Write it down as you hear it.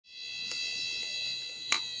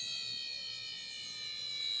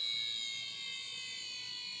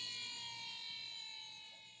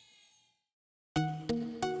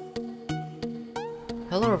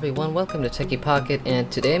Hello everyone, welcome to Techie Pocket,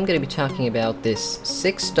 and today I'm going to be talking about this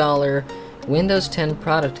 $6 Windows 10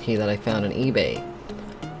 product key that I found on eBay.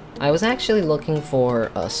 I was actually looking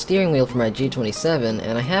for a steering wheel for my G27,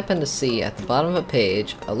 and I happened to see at the bottom of a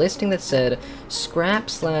page a listing that said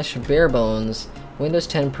scrap/barebones Windows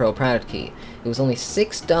 10 Pro product key. It was only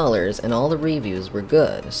 $6 and all the reviews were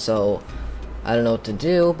good, so I don't know what to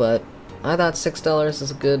do, but I thought $6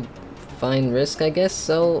 is a good fine risk, I guess,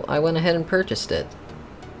 so I went ahead and purchased it.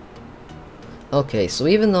 Okay, so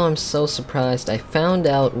even though I'm so surprised, I found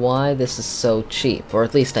out why this is so cheap, or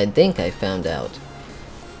at least I think I found out.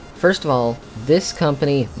 First of all, this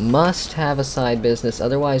company must have a side business,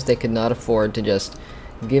 otherwise they could not afford to just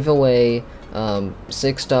give away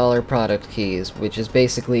 $6 product keys, which is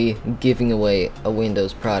basically giving away a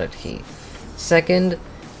Windows product key. Second,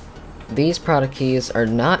 these product keys are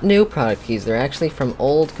not new product keys, they're actually from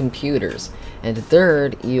old computers. And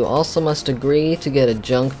third, you also must agree to get a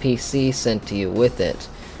junk PC sent to you with it.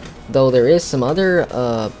 Though there is some other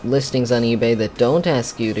listings on eBay that don't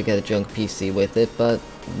ask you to get a junk PC with it, but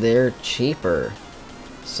they're cheaper.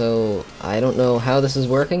 So I don't know how this is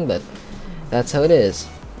working, but that's how it is.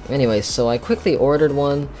 Anyway, so I quickly ordered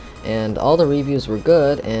one, and all the reviews were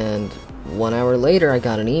good, and 1 hour later I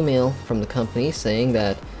got an email from the company saying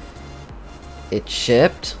that it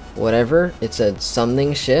shipped, whatever, it said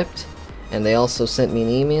something shipped. And they also sent me an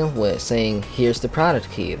email with saying, here's the product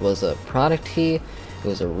key. It was a product key, it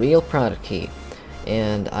was a real product key.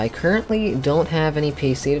 And I currently don't have any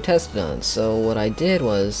PC to test it on, so what I did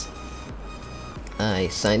was, I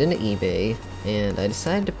signed into eBay, and I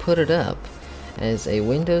decided to put it up as a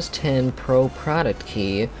Windows 10 Pro product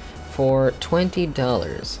key for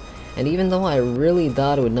 $20. And even though I really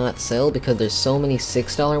thought it would not sell because there's so many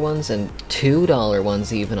 $6 ones and $2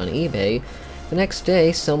 ones even on eBay, the next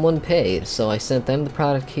day someone paid, so I sent them the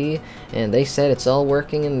product key, and they said it's all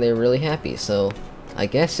working and they're really happy, so I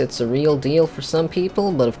guess it's a real deal for some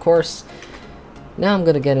people, but of course, now I'm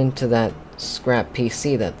gonna get into that scrap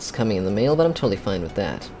PC that's coming in the mail, but I'm totally fine with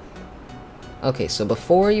that. Okay, so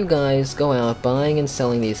before you guys go out buying and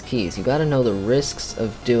selling these keys, you gotta know the risks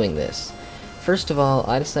of doing this. First of all,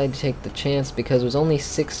 I decided to take the chance because it was only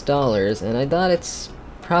 $6, and I thought it's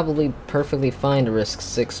probably perfectly fine to risk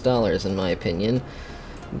 $6 in my opinion,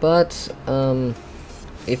 but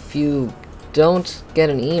if you don't get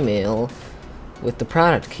an email with the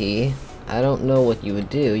product key, I don't know what you would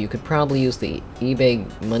do. You could probably use the eBay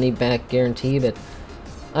money back guarantee, but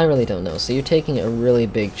I really don't know, so you're taking a really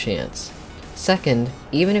big chance. Second,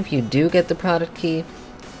 even if you do get the product key,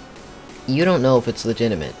 you don't know if it's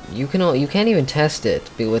legitimate. You can't even test it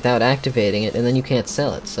without activating it, and then you can't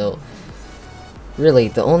sell it, so really,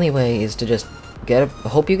 the only way is to just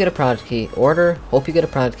hope you get a product key, hope you get a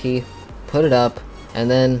product key, put it up,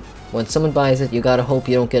 and then when someone buys it, you gotta hope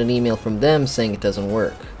you don't get an email from them saying it doesn't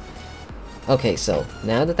work. Okay, so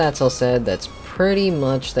now that that's all said, that's pretty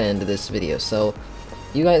much the end of this video, so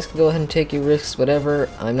you guys can go ahead and take your risks, whatever.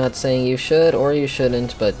 I'm not saying you should or you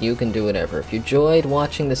shouldn't, but you can do whatever. If you enjoyed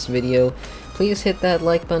watching this video, please hit that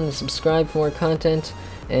like button and subscribe for more content,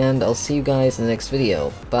 and I'll see you guys in the next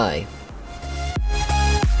video. Bye.